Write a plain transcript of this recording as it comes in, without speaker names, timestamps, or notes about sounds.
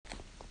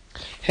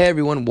Hey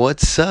everyone,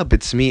 what's up?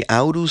 It's me,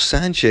 Auru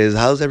Sanchez.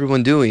 How's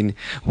everyone doing?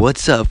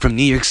 What's up from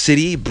New York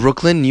City,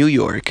 Brooklyn, New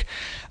York?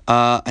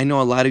 I know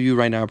a lot of you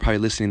right now are probably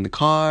listening in the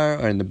car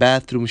or in the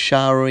bathroom,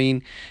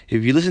 showering.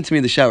 If you listen to me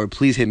in the shower,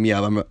 please hit me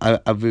up.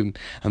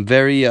 I'm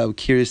very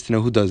curious to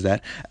know who does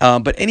that.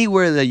 But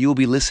anywhere that you'll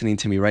be listening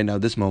to me right now,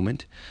 this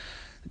moment,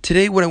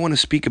 today what I want to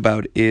speak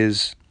about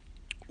is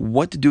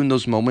what to do in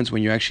those moments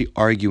when you're actually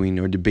arguing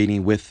or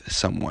debating with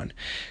someone,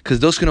 because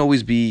those can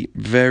always be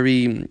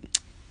very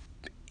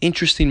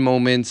interesting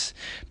moments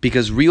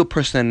because real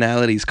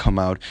personalities come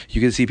out. You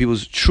can see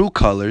people's true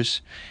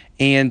colors,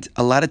 and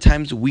a lot of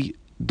times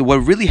what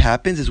really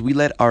happens is we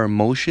let our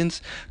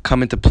emotions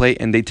come into play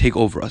and they take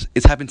over us.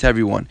 It's happened to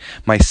everyone.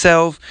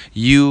 Myself,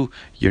 you,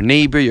 your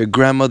neighbor, your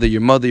grandmother, your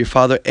mother, your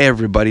father,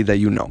 everybody that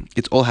you know.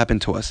 It's all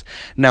happened to us.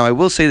 Now, I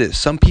will say this.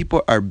 Some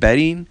people are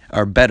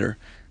better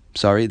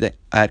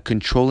at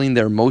controlling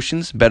their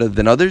emotions better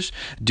than others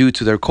due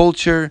to their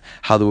culture,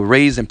 how they were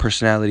raised, and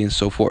personality and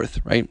so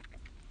forth, right?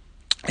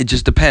 It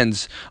just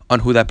depends on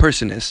who that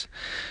person is.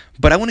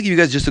 But I want to give you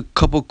guys just a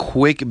couple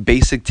quick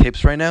basic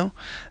tips right now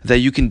that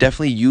you can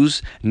definitely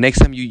use next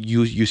time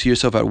you see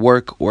yourself at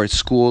work or at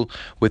school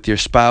with your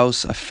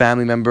spouse, a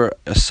family member,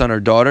 a son or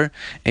daughter,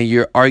 and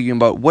you're arguing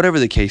about whatever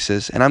the case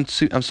is. And I'm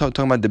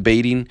talking about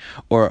debating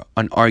or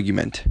an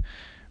argument,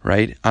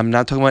 right? I'm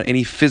not talking about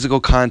any physical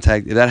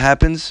contact. If that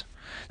happens,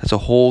 that's a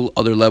whole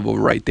other level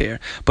right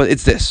there. But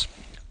it's this.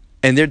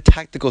 And they're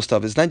tactical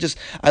stuff. It's not just,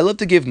 I love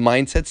to give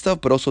mindset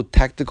stuff, but also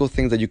tactical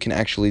things that you can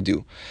actually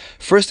do.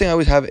 First thing I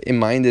always have in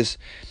mind is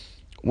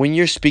when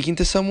you're speaking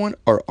to someone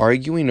or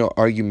arguing or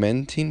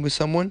argumenting with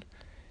someone,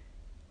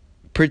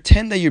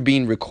 pretend that you're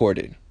being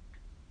recorded.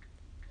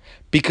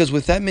 Because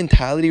with that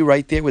mentality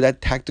right there, with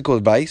that tactical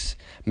advice,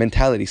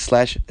 mentality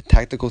slash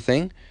tactical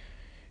thing,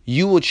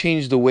 you will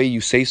change the way you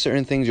say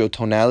certain things, your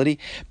tonality.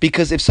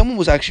 Because if someone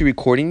was actually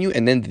recording you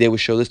and then they would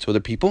show this to other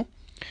people,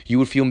 you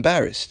would feel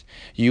embarrassed.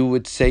 You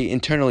would say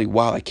internally,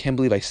 wow, I can't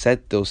believe I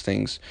said those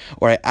things,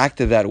 or I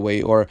acted that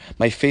way, or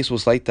my face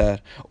was like that,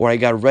 or I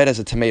got red as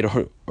a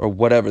tomato, or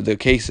whatever the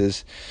case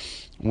is.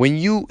 When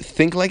you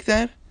think like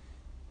that,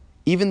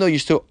 even though you're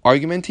still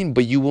argumenting,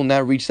 but you will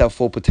not reach that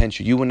full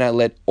potential. You will not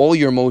let all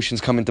your emotions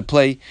come into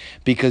play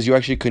because you're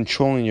actually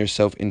controlling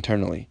yourself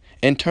internally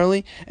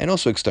and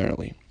also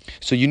externally.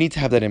 So you need to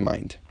have that in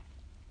mind.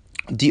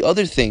 The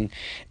other thing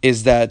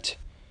is that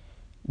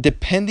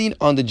depending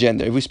on the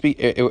gender, if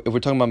we're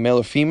talking about male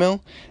or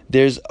female,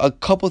 there's a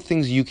couple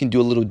things you can do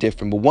a little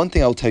different. But one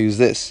thing I'll tell you is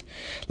this: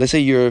 let's say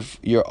you're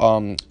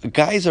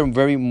guys are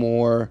very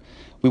more.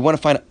 We want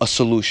to find a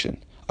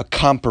solution, a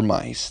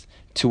compromise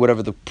to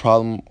whatever the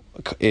problem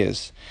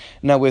is.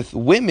 Now with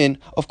women,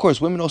 of course,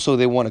 women also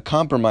they want a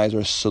compromise or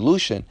a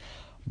solution.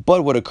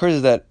 But what occurs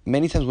is that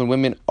many times when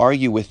women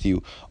argue with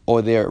you,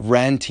 or they're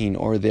ranting,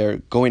 or they're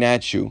going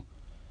at you,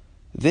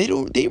 they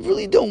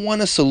really don't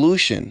want a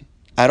solution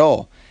at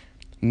all.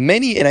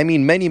 Many, and I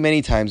mean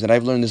many times, and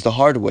I've learned this the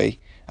hard way,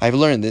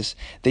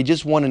 they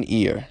just want an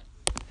ear.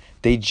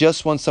 They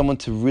just want someone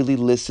to really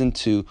listen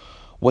to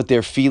what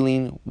they're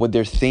feeling, what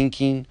they're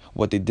thinking,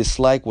 what they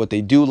dislike, what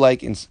they do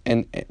like,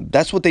 and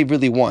that's what they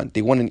really want.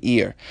 They want an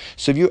ear.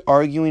 So if you're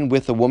arguing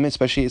with a woman,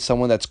 especially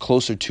someone that's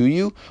closer to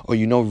you or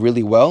you know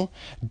really well,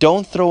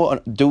 do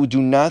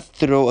not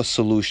throw a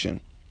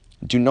solution.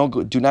 Do not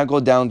go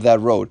down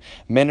that road.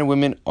 Men and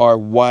women are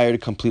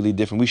wired completely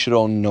different. We should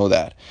all know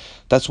that.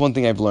 That's one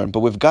thing I've learned. But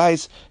with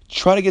guys,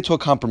 try to get to a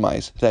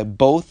compromise that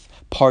both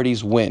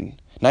parties win.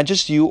 Not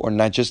just you or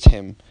not just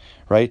him,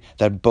 right?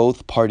 That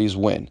both parties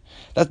win.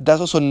 That's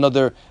also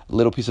another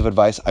little piece of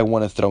advice I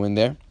want to throw in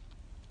there.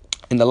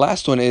 And the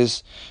last one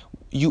is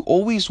you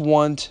always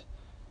want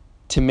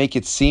to make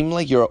it seem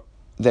like you're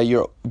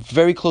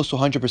very close to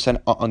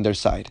 100% on their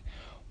side.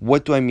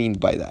 What do I mean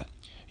by that?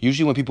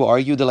 Usually when people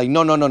argue, they're like,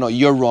 no,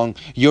 you're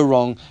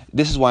wrong,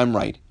 this is why I'm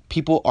right.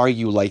 People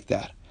argue like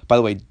that. By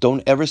the way,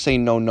 don't ever say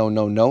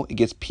no. It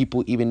gets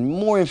people even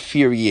more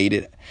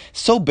infuriated.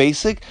 So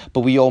basic, but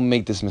we all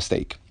make this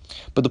mistake.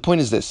 But the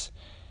point is this.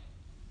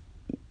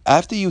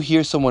 After you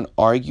hear someone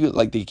argue,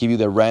 like they give you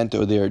their rant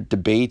or their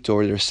debate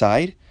or their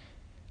side,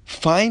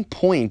 find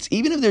points,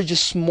 even if they're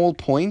just small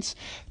points,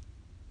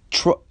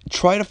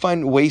 try to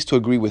find ways to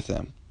agree with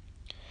them.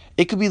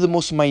 It could be the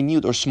most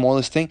minute or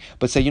smallest thing,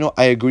 but say,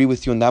 I agree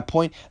with you on that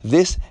point,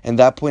 this and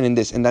that point and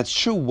this. And that's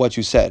true what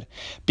you said.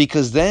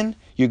 Because then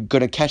you're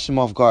going to catch them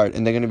off guard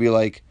and they're going to be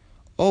like,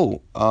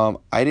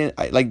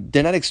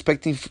 they're not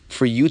expecting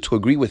for you to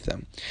agree with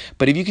them.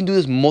 But if you can do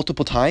this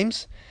multiple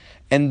times,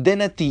 and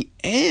then at the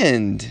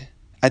end,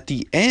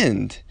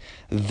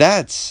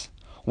 that's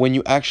when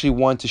you actually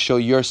want to show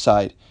your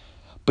side.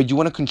 But you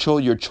want to control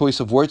your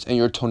choice of words and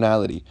your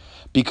tonality.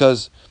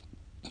 Because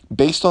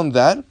based on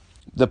that,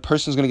 the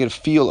person's going to get a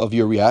feel of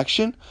your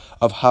reaction,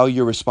 of how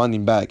you're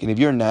responding back. And if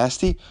you're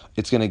nasty,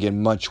 it's going to get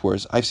much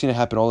worse. I've seen it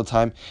happen all the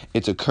time.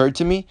 It's occurred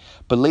to me.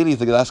 But lately,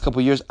 the last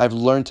couple of years, I've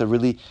learned to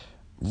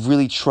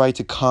really try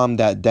to calm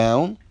that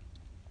down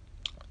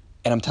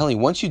And I'm telling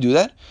you, once you do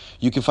that,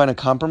 you can find a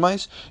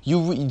compromise.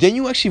 Then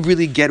you actually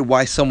really get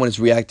why someone is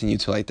reacting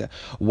to you like that.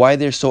 Why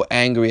they're so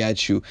angry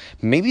at you.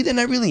 Maybe they're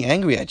not really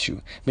angry at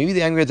you. Maybe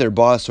they're angry at their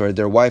boss or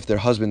their wife, their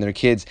husband, their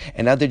kids,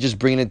 and now they're just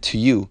bringing it to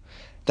you.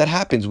 That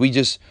happens. We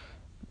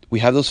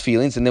have those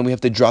feelings, and then we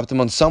have to drop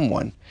them on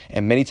someone.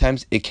 And many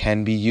times it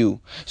can be you.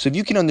 So if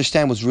you can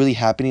understand what's really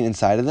happening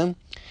inside of them,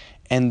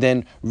 and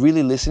then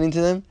really listening to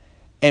them,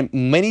 and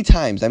many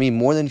times, I mean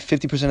more than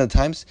 50% of the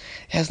times,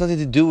 it has nothing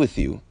to do with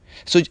you.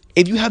 So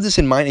if you have this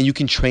in mind and you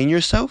can train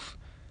yourself,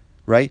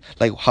 right?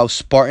 Like how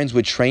Spartans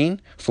would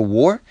train for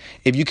war,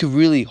 if you could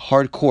really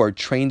hardcore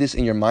train this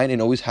in your mind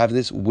and always have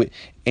this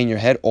in your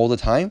head all the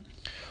time,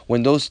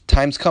 when those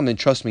times come, and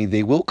trust me,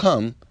 they will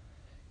come,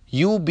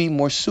 you will be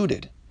more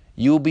suited.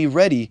 You will be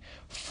ready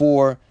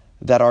for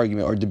that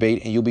argument or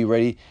debate, and you'll be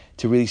ready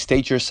to really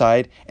state your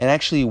side and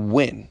actually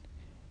win.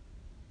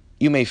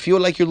 You may feel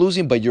like you're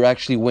losing, but you're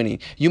actually winning.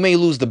 You may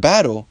lose the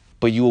battle,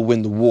 but you will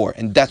win the war,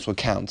 and that's what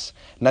counts.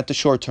 Not the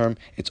short term,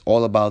 it's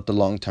all about the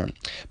long term.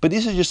 But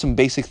these are just some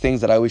basic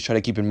things that I always try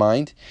to keep in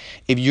mind.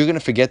 If you're going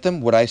to forget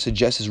them, what I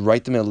suggest is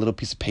write them in a little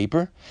piece of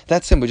paper.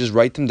 That's simple, just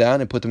write them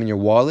down and put them in your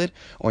wallet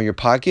or in your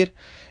pocket,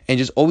 and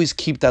just always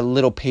keep that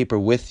little paper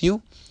with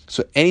you.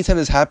 So anytime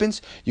this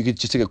happens, you could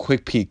just take a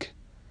quick peek.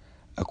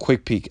 A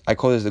quick peek. I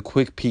call this the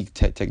quick peek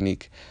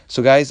technique.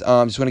 So guys, just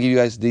want to give you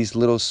guys these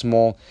little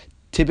small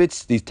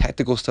tidbits, these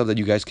tactical stuff that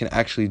you guys can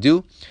actually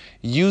do.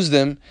 Use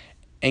them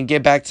and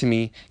get back to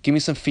me. Give me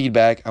some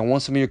feedback. I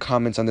want some of your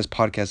comments on this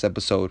podcast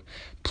episode.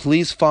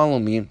 Please follow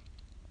me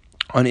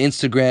on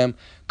Instagram,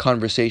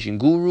 Conversation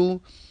Guru,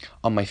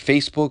 on my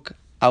Facebook,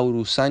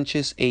 Aurus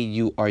Sanchez,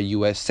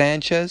 Aurus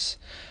Sanchez.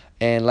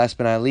 And last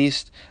but not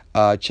least,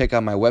 check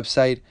out my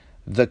website,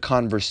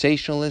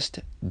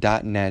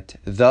 theconversationalist.net.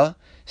 The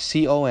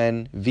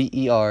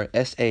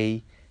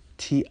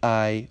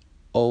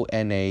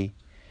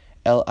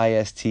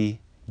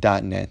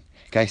conversationalist.net.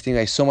 Guys, thank you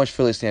guys so much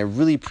for listening. I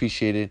really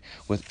appreciate it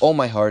with all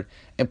my heart.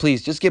 And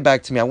please, just get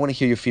back to me. I want to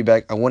hear your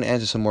feedback. I want to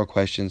answer some more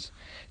questions.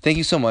 Thank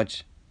you so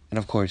much. And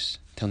of course,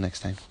 till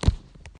next time.